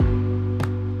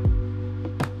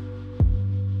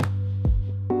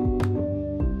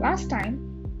Last time,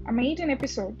 I made an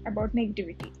episode about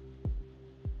negativity.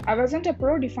 I wasn't a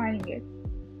pro defining it,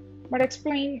 but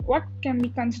explained what can be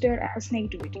considered as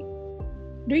negativity.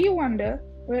 Do you wonder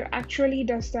where actually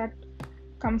does that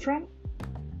come from?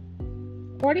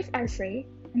 What if I say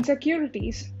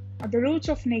insecurities are the roots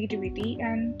of negativity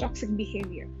and toxic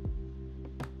behavior?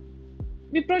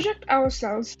 We project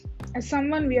ourselves as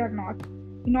someone we are not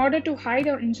in order to hide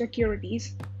our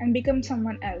insecurities and become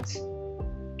someone else.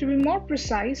 To be more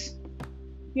precise,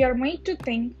 we are made to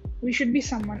think we should be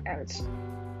someone else.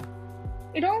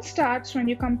 It all starts when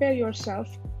you compare yourself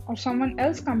or someone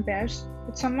else compares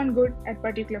with someone good at a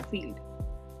particular field.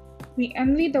 We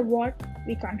envy the what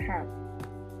we can't have.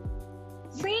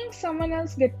 Seeing someone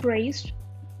else get praised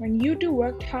when you too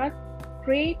worked hard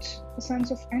creates a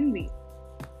sense of envy.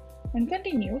 When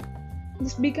continued,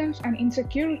 this becomes an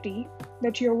insecurity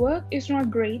that your work is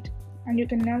not great and you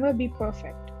can never be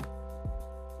perfect.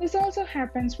 This also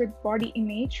happens with body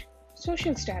image,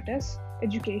 social status,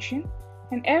 education,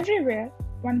 and everywhere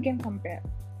one can compare.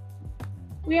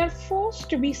 We are forced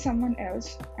to be someone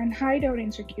else and hide our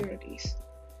insecurities.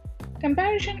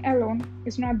 Comparison alone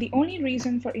is not the only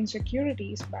reason for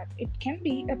insecurities, but it can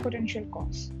be a potential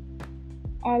cause.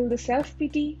 All the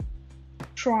self-pity,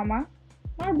 trauma,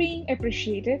 not being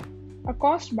appreciated are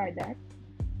caused by that,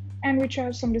 and which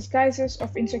are some disguises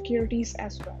of insecurities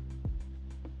as well.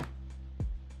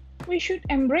 We should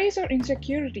embrace our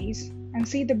insecurities and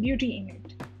see the beauty in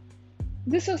it.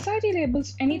 This society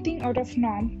labels anything out of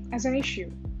norm as an issue.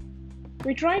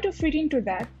 We try to fit into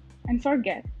that and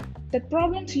forget that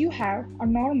problems you have are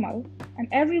normal and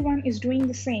everyone is doing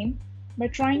the same by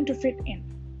trying to fit in.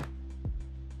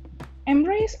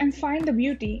 Embrace and find the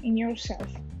beauty in yourself.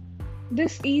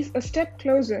 This is a step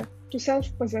closer to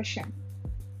self-possession.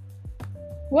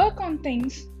 Work on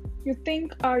things you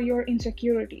think are your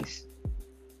insecurities.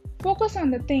 Focus on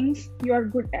the things you are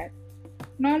good at.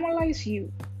 Normalize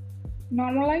you.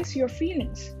 Normalize your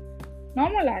feelings.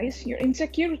 Normalize your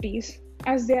insecurities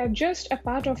as they are just a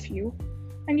part of you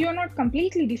and you are not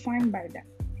completely defined by them.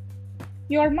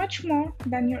 You are much more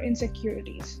than your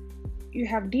insecurities. You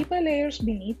have deeper layers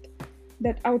beneath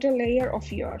that outer layer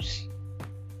of yours.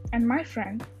 And my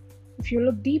friend, if you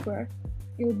look deeper,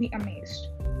 you'll be amazed.